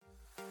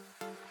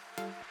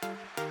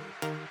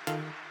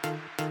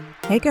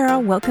Hey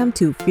girl, welcome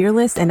to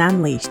Fearless and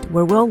Unleashed,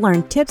 where we'll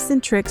learn tips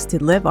and tricks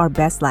to live our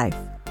best life.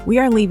 We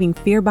are leaving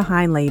fear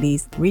behind,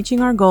 ladies, reaching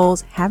our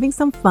goals, having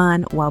some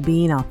fun while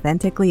being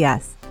authentically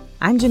us.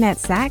 I'm Jeanette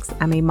Sachs.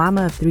 I'm a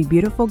mama of 3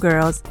 beautiful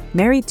girls,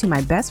 married to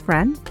my best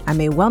friend. I'm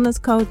a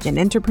wellness coach and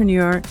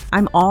entrepreneur.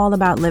 I'm all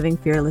about living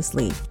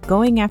fearlessly,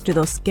 going after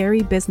those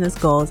scary business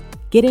goals,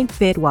 getting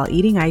fit while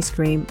eating ice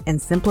cream, and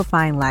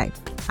simplifying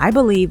life. I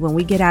believe when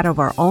we get out of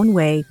our own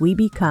way, we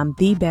become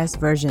the best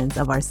versions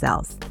of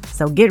ourselves.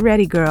 So get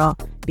ready, girl,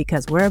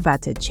 because we're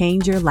about to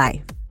change your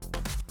life.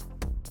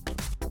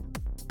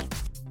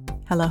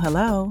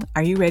 Hello.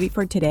 Are you ready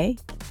for today?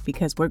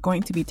 Because we're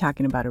going to be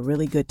talking about a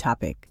really good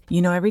topic.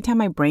 You know, every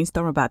time I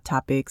brainstorm about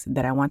topics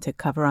that I want to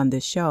cover on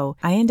this show,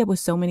 I end up with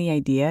so many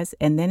ideas,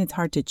 and then it's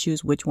hard to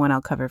choose which one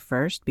I'll cover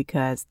first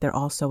because they're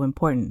all so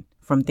important.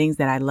 From things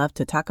that I love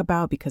to talk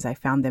about because I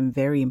found them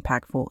very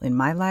impactful in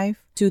my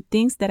life, to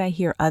things that I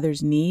hear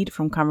others need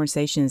from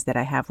conversations that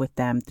I have with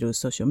them through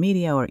social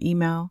media or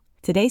email.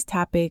 Today's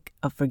topic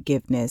of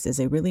forgiveness is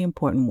a really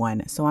important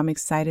one, so I'm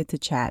excited to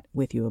chat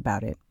with you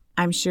about it.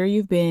 I'm sure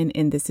you've been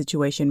in this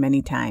situation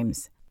many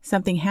times.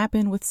 Something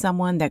happened with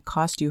someone that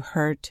caused you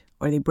hurt,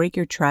 or they break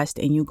your trust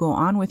and you go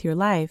on with your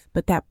life,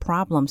 but that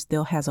problem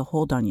still has a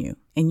hold on you,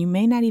 and you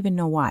may not even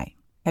know why.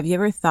 Have you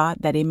ever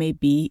thought that it may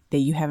be that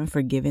you haven't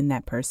forgiven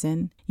that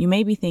person? You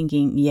may be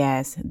thinking,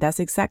 yes, that's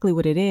exactly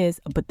what it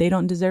is, but they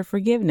don't deserve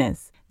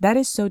forgiveness. That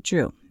is so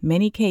true.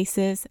 Many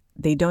cases,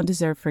 they don't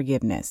deserve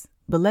forgiveness.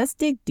 But let's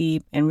dig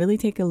deep and really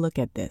take a look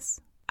at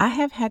this. I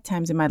have had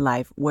times in my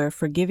life where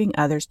forgiving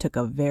others took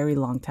a very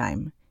long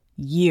time,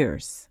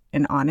 years,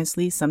 and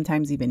honestly,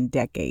 sometimes even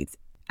decades.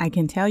 I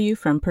can tell you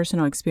from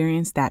personal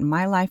experience that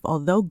my life,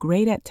 although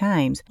great at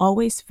times,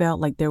 always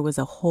felt like there was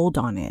a hold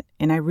on it.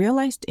 And I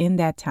realized in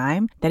that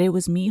time that it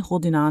was me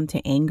holding on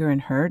to anger and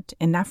hurt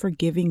and not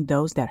forgiving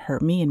those that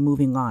hurt me and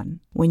moving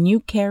on. When you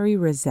carry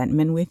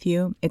resentment with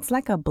you, it's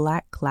like a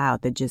black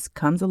cloud that just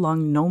comes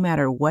along no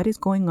matter what is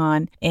going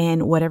on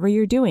and whatever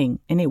you're doing,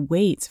 and it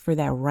waits for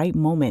that right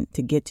moment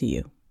to get to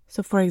you.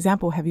 So for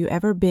example, have you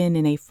ever been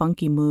in a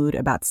funky mood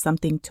about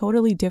something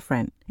totally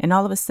different, and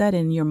all of a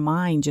sudden your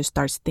mind just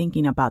starts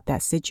thinking about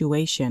that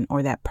situation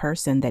or that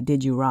person that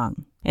did you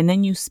wrong? And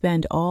then you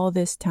spend all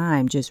this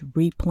time just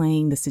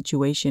replaying the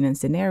situation and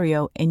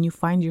scenario, and you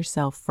find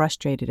yourself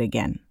frustrated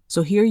again.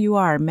 So here you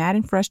are, mad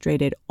and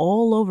frustrated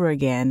all over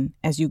again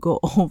as you go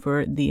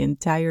over the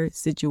entire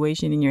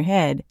situation in your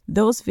head.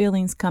 Those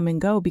feelings come and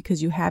go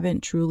because you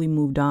haven't truly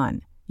moved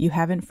on. You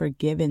haven't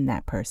forgiven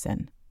that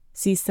person.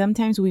 See,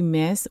 sometimes we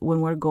miss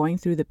when we're going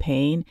through the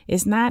pain.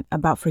 It's not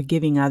about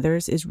forgiving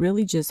others. It's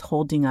really just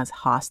holding us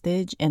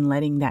hostage and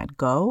letting that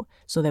go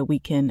so that we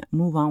can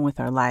move on with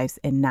our lives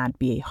and not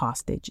be a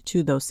hostage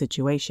to those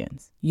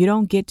situations. You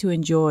don't get to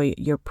enjoy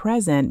your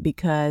present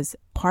because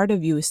part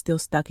of you is still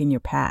stuck in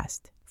your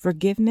past.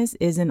 Forgiveness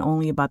isn't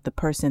only about the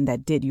person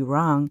that did you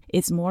wrong.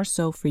 It's more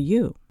so for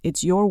you.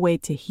 It's your way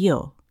to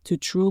heal, to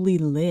truly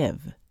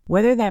live.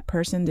 Whether that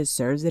person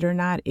deserves it or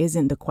not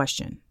isn't the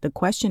question. The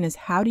question is,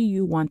 how do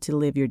you want to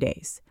live your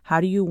days?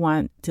 How do you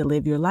want to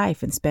live your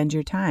life and spend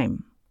your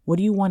time? What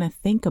do you want to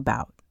think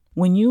about?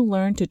 When you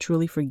learn to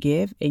truly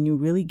forgive and you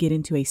really get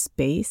into a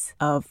space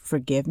of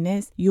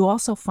forgiveness, you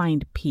also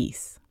find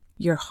peace.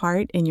 Your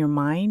heart and your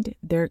mind,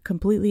 they're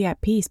completely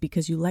at peace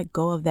because you let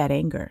go of that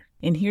anger.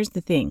 And here's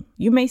the thing.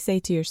 You may say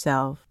to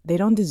yourself, they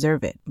don't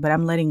deserve it, but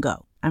I'm letting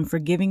go. I'm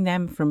forgiving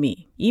them for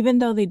me. Even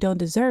though they don't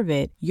deserve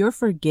it, your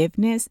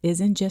forgiveness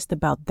isn't just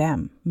about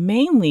them.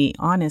 Mainly,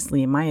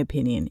 honestly, in my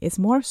opinion, it's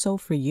more so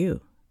for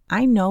you.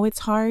 I know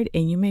it's hard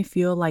and you may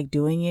feel like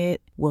doing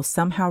it will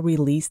somehow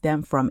release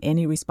them from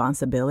any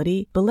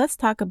responsibility, but let's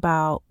talk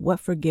about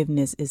what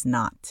forgiveness is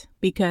not.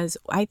 Because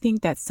I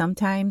think that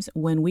sometimes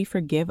when we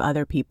forgive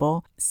other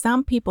people,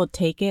 some people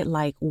take it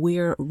like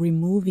we're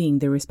removing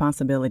the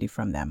responsibility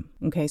from them.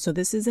 Okay, so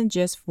this isn't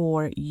just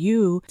for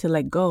you to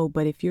let go,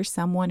 but if you're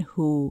someone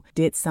who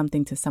did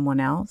something to someone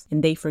else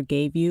and they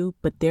forgave you,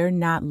 but they're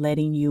not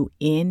letting you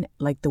in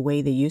like the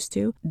way they used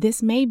to,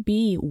 this may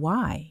be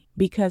why.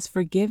 Because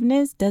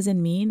forgiveness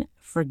doesn't mean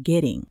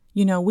forgetting.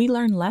 You know, we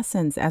learn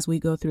lessons as we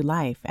go through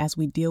life, as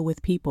we deal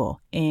with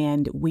people,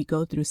 and we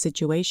go through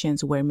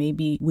situations where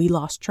maybe we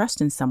lost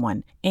trust in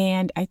someone.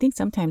 And I think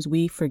sometimes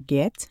we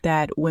forget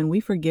that when we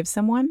forgive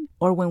someone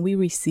or when we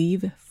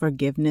receive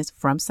forgiveness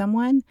from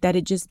someone, that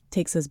it just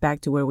takes us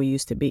back to where we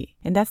used to be.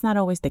 And that's not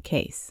always the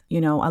case. You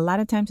know, a lot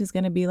of times it's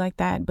going to be like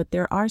that, but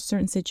there are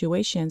certain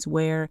situations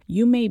where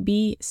you may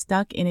be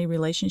stuck in a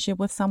relationship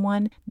with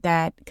someone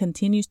that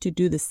continues to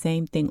do the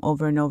same thing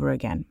over and over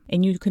again.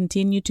 And you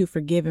continue to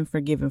forgive and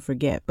forgive and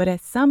forget. But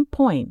at some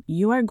point,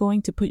 you are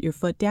going to put your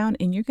foot down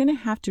and you're going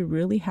to have to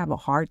really have a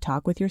hard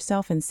talk with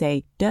yourself and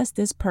say, does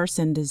this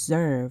person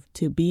deserve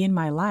to be in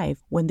my life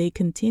when they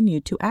continue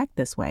to act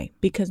this way?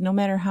 Because no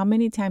matter how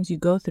many times you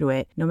go through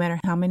it, no matter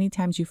how many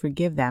times you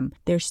forgive them,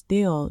 they're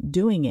still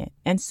doing it.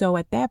 And so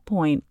at that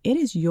point, it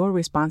is your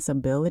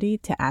responsibility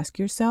to ask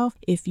yourself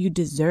if you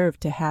deserve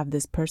to have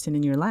this person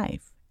in your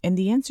life. And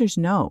the answer is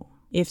no.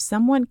 If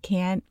someone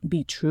can't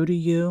be true to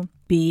you,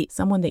 be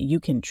someone that you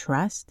can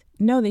trust?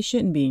 No, they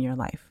shouldn't be in your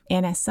life.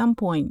 And at some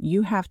point,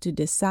 you have to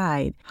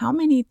decide how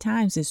many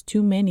times is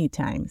too many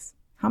times.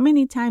 How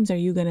many times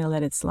are you going to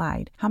let it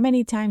slide? How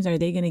many times are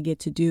they going to get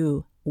to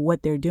do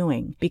what they're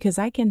doing? Because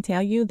I can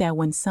tell you that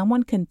when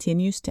someone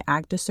continues to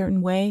act a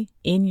certain way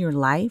in your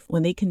life,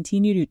 when they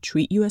continue to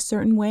treat you a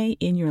certain way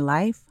in your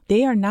life,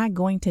 they are not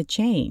going to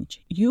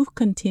change. You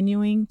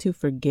continuing to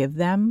forgive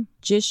them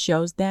just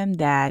shows them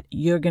that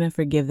you're going to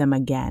forgive them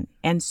again.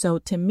 And so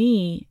to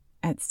me,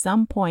 at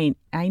some point,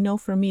 I know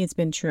for me it's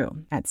been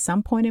true. At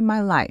some point in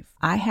my life,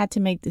 I had to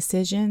make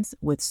decisions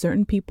with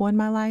certain people in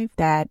my life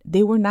that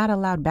they were not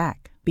allowed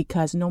back.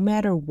 Because no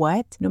matter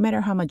what, no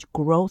matter how much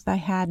growth I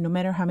had, no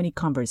matter how many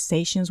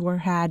conversations were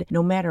had,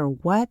 no matter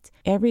what,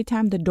 every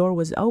time the door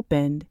was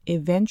opened,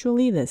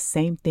 eventually the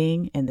same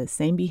thing and the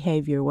same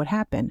behavior would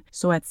happen.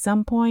 So at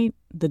some point,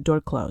 the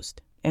door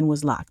closed and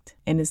was locked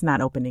and it's not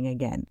opening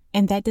again.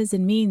 And that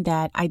doesn't mean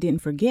that I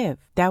didn't forgive.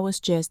 That was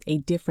just a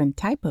different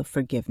type of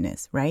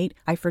forgiveness, right?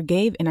 I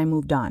forgave and I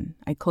moved on.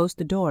 I closed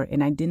the door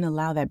and I didn't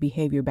allow that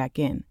behavior back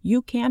in.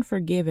 You can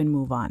forgive and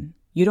move on.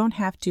 You don't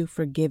have to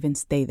forgive and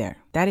stay there.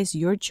 That is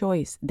your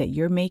choice that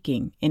you're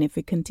making. And if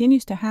it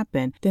continues to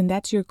happen, then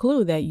that's your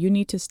clue that you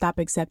need to stop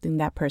accepting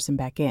that person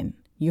back in.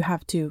 You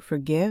have to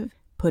forgive,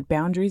 put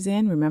boundaries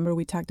in. Remember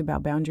we talked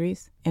about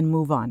boundaries, and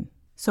move on.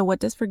 So what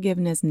does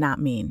forgiveness not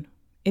mean?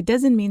 It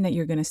doesn't mean that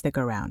you're going to stick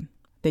around,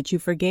 that you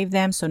forgave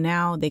them so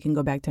now they can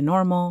go back to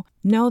normal.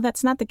 No,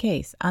 that's not the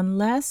case,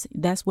 unless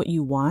that's what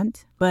you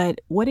want.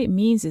 But what it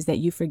means is that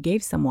you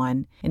forgave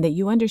someone and that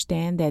you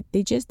understand that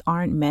they just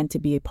aren't meant to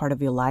be a part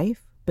of your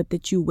life, but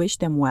that you wish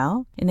them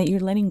well and that you're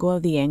letting go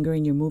of the anger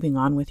and you're moving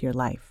on with your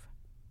life.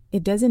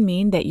 It doesn't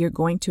mean that you're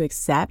going to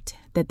accept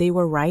that they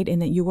were right and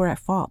that you were at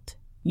fault.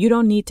 You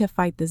don't need to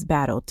fight this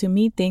battle. To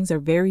me, things are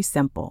very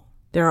simple.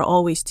 There are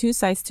always two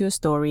sides to a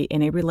story,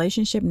 and a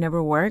relationship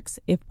never works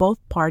if both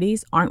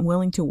parties aren't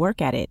willing to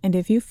work at it. And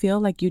if you feel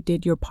like you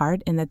did your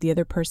part and that the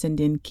other person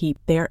didn't keep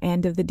their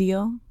end of the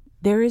deal,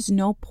 there is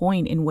no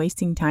point in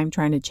wasting time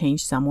trying to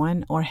change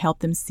someone or help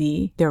them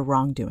see their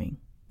wrongdoing.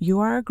 You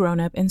are a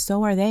grown-up and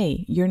so are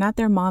they. You're not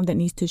their mom that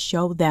needs to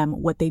show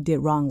them what they did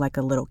wrong like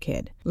a little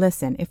kid.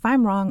 Listen, if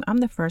I'm wrong, I'm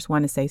the first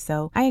one to say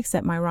so. I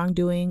accept my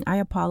wrongdoing. I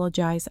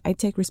apologize. I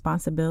take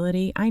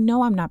responsibility. I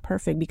know I'm not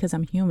perfect because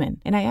I'm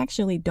human. And I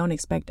actually don't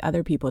expect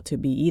other people to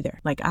be either.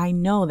 Like, I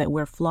know that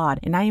we're flawed.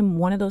 And I am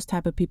one of those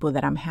type of people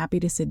that I'm happy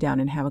to sit down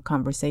and have a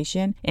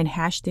conversation and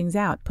hash things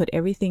out. Put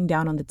everything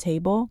down on the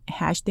table,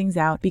 hash things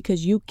out,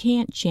 because you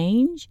can't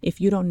change if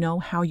you don't know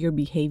how your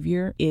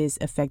behavior is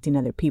affecting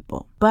other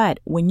people. But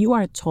when you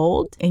are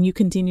told and you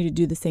continue to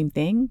do the same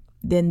thing,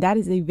 then that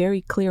is a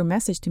very clear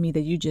message to me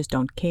that you just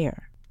don't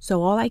care.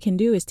 So all I can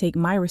do is take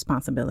my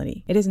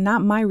responsibility. It is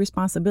not my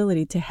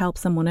responsibility to help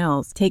someone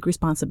else take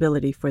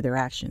responsibility for their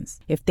actions.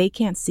 If they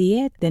can't see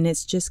it, then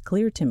it's just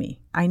clear to me.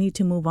 I need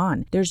to move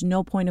on. There's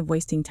no point of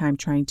wasting time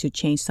trying to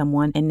change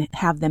someone and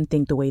have them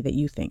think the way that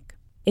you think.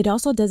 It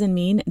also doesn't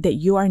mean that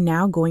you are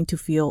now going to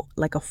feel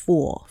like a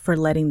fool for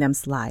letting them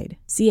slide.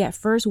 See, at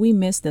first we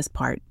miss this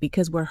part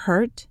because we're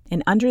hurt,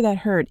 and under that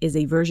hurt is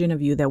a version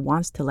of you that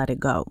wants to let it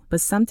go.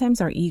 But sometimes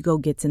our ego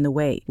gets in the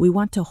way. We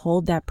want to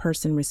hold that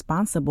person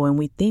responsible, and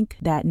we think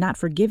that not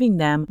forgiving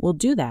them will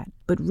do that.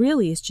 But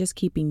really, it's just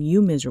keeping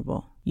you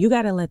miserable. You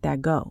got to let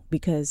that go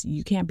because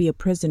you can't be a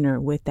prisoner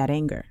with that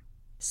anger.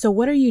 So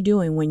what are you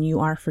doing when you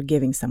are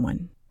forgiving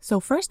someone?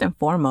 So first and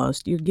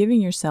foremost, you're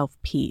giving yourself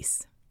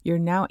peace. You're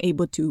now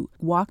able to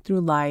walk through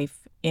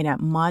life in a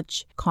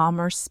much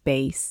calmer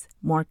space,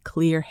 more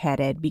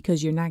clear-headed,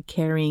 because you're not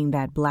carrying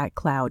that black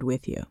cloud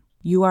with you.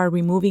 You are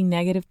removing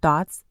negative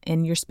thoughts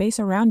and your space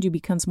around you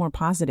becomes more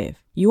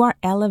positive. You are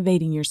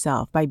elevating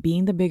yourself by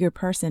being the bigger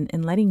person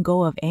and letting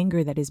go of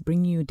anger that is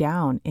bringing you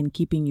down and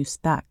keeping you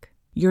stuck.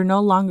 You're no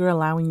longer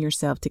allowing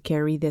yourself to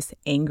carry this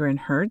anger and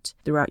hurt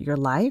throughout your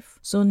life.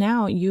 So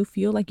now you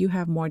feel like you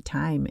have more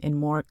time and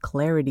more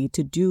clarity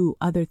to do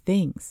other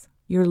things.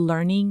 You're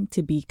learning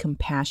to be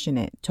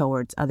compassionate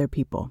towards other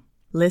people.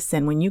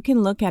 Listen, when you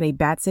can look at a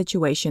bad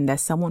situation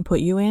that someone put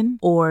you in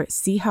or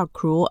see how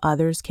cruel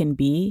others can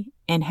be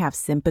and have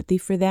sympathy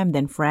for them,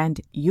 then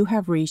friend, you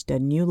have reached a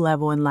new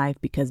level in life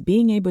because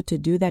being able to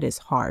do that is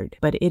hard,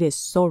 but it is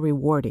so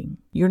rewarding.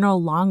 You're no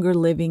longer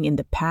living in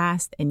the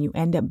past and you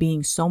end up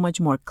being so much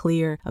more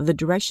clear of the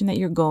direction that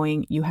you're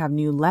going. You have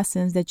new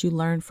lessons that you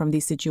learn from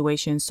these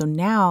situations. So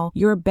now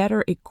you're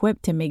better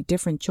equipped to make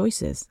different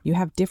choices. You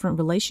have different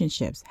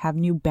relationships, have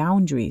new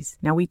boundaries.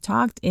 Now, we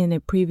talked in a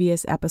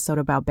previous episode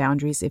about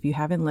boundaries. If you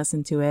haven't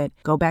listened to it,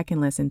 go back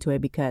and listen to it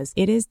because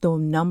it is the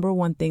number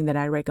one thing that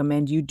I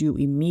recommend you do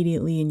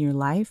immediately in your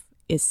life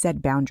is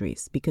set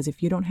boundaries. Because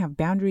if you don't have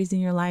boundaries in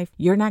your life,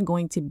 you're not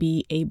going to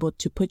be able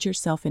to put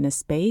yourself in a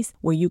space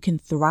where you can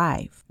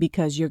thrive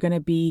because you're going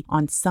to be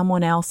on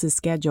someone else's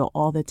schedule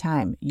all the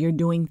time. You're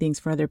doing things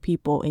for other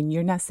people and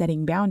you're not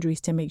setting boundaries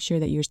to make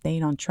sure that you're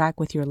staying on track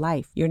with your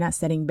life. You're not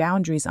setting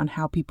boundaries on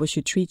how people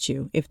should treat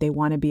you if they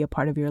want to be a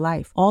part of your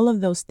life. All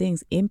of those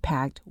things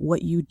impact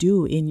what you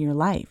do in your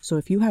life. So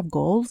if you have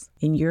goals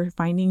and you're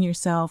finding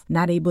yourself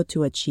not able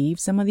to achieve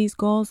some of these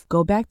goals,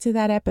 go back to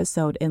that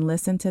episode and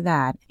listen to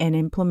that and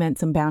implement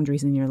some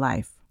boundaries in your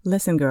life.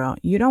 Listen, girl,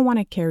 you don't want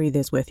to carry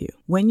this with you.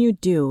 When you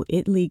do,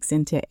 it leaks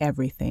into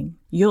everything.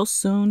 You'll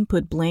soon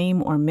put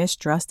blame or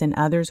mistrust in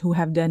others who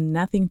have done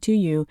nothing to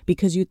you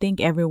because you think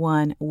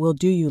everyone will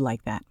do you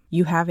like that.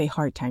 You have a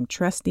hard time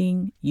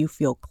trusting, you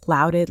feel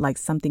clouded like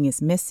something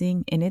is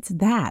missing, and it's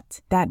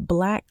that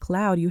black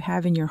cloud you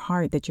have in your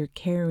heart that you're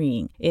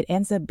carrying. It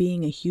ends up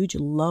being a huge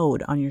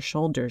load on your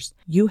shoulders.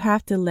 You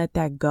have to let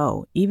that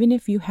go. Even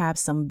if you have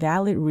some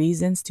valid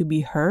reasons to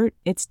be hurt,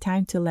 it's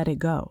time to let it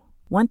go.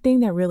 One thing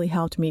that really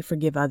helped me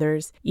forgive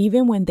others,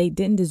 even when they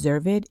didn't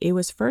deserve it, it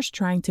was first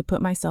trying to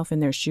put myself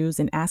in their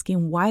shoes and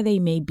asking why they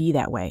may be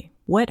that way.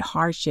 What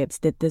hardships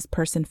did this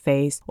person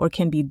face or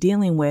can be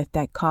dealing with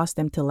that caused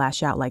them to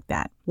lash out like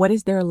that? What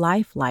is their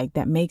life like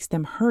that makes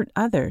them hurt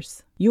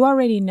others? You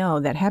already know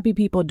that happy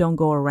people don't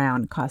go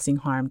around causing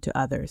harm to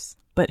others,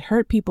 but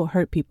hurt people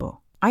hurt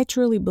people. I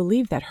truly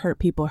believe that hurt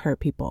people,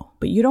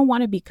 but you don't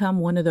want to become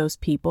one of those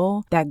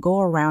people that go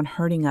around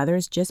hurting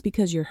others just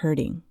because you're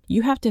hurting.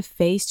 You have to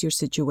face your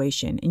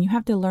situation and you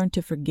have to learn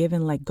to forgive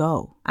and let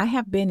go. I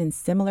have been in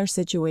similar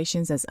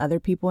situations as other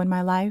people in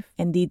my life,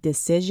 and the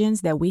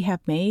decisions that we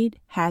have made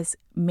has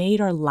made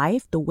our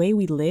life, the way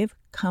we live,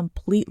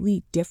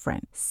 completely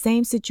different.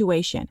 Same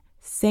situation,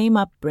 same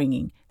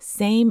upbringing,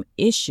 same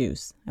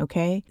issues,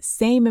 okay?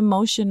 Same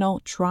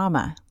emotional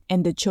trauma.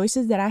 And the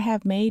choices that I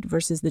have made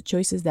versus the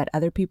choices that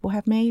other people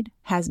have made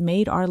has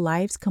made our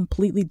lives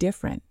completely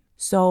different.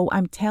 So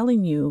I'm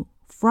telling you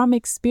from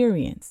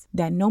experience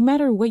that no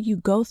matter what you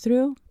go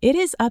through, it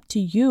is up to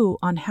you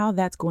on how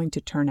that's going to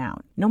turn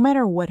out. No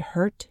matter what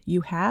hurt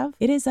you have,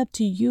 it is up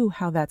to you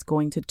how that's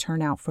going to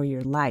turn out for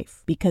your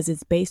life because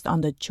it's based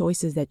on the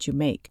choices that you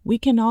make. We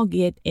can all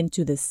get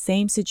into the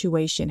same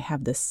situation,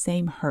 have the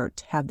same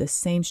hurt, have the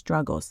same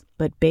struggles,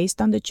 but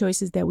based on the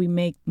choices that we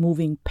make,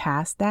 moving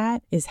past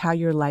that is how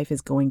your life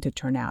is going to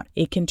turn out.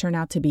 It can turn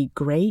out to be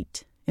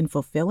great and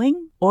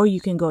fulfilling, or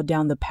you can go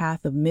down the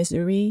path of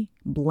misery,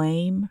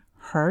 blame,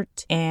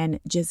 hurt, and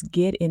just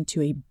get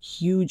into a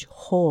huge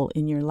hole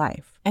in your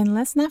life. And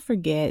let's not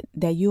forget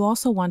that you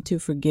also want to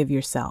forgive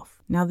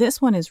yourself. Now,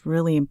 this one is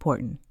really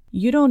important.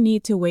 You don't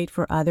need to wait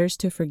for others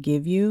to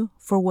forgive you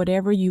for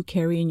whatever you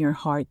carry in your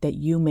heart that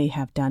you may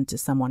have done to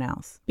someone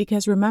else.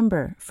 Because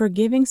remember,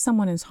 forgiving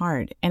someone is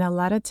hard. And a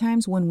lot of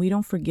times when we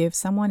don't forgive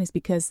someone is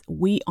because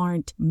we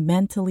aren't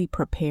mentally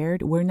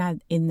prepared. We're not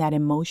in that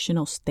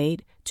emotional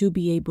state to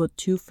be able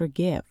to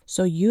forgive.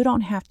 So you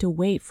don't have to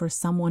wait for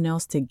someone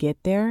else to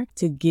get there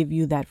to give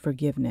you that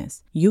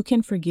forgiveness. You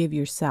can forgive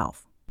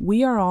yourself.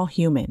 We are all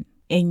human.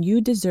 And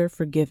you deserve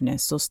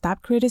forgiveness. So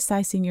stop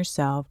criticizing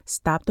yourself,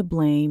 stop the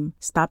blame,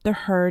 stop the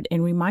hurt,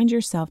 and remind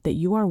yourself that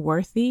you are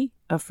worthy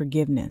of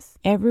forgiveness.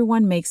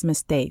 Everyone makes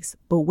mistakes,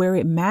 but where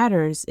it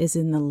matters is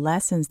in the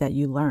lessons that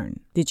you learn.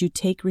 Did you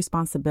take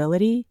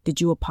responsibility? Did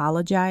you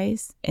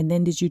apologize? And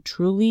then did you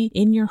truly,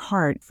 in your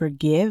heart,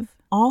 forgive?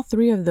 All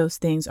three of those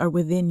things are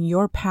within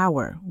your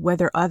power,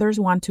 whether others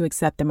want to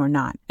accept them or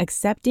not.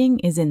 Accepting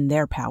is in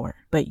their power,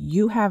 but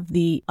you have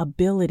the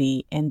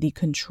ability and the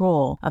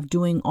control of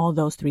doing all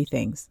those three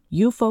things.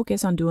 You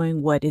focus on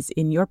doing what is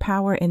in your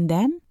power, and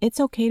then it's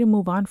okay to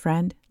move on,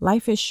 friend.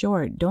 Life is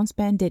short. Don't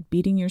spend it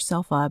beating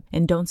yourself up,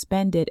 and don't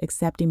spend it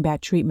accepting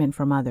bad treatment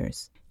from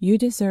others. You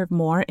deserve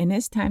more, and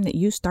it's time that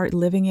you start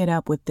living it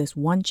up with this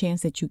one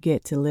chance that you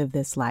get to live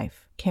this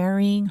life.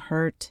 Carrying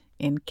hurt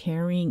and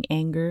carrying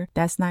anger,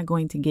 that's not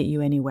going to get you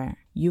anywhere.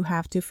 You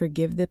have to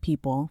forgive the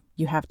people.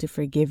 You have to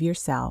forgive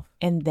yourself.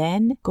 And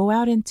then go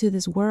out into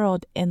this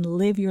world and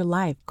live your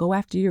life. Go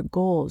after your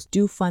goals.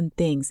 Do fun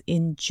things.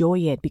 Enjoy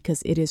it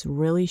because it is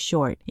really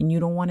short. And you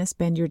don't want to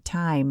spend your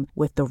time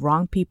with the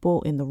wrong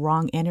people in the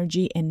wrong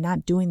energy and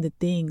not doing the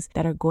things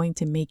that are going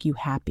to make you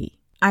happy.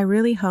 I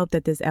really hope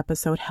that this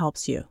episode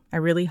helps you. I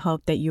really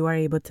hope that you are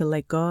able to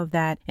let go of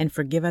that and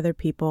forgive other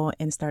people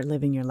and start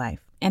living your life.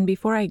 And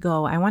before I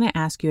go, I want to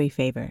ask you a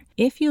favor.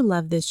 If you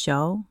love this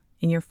show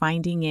and you're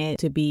finding it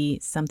to be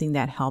something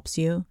that helps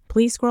you,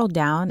 please scroll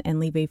down and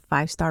leave a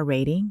 5-star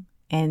rating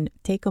and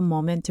take a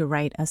moment to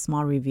write a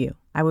small review.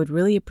 I would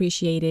really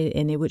appreciate it,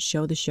 and it would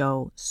show the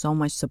show so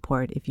much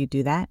support if you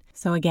do that.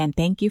 So again,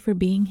 thank you for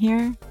being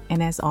here.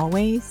 And as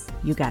always,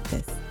 you got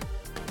this.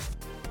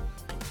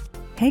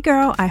 Hey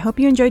girl, I hope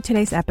you enjoyed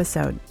today's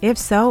episode. If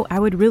so, I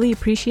would really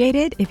appreciate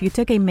it if you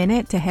took a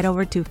minute to head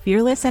over to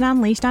Fearless and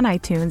Unleashed on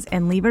iTunes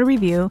and leave a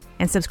review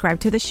and subscribe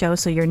to the show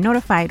so you're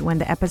notified when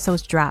the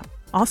episodes drop.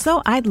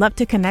 Also, I'd love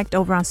to connect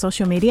over on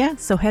social media,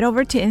 so head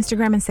over to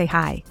Instagram and say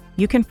hi.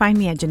 You can find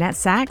me at Jeanette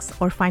Sachs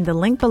or find the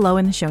link below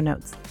in the show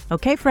notes.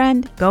 Okay,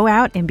 friend, go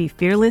out and be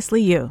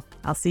fearlessly you.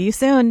 I'll see you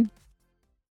soon.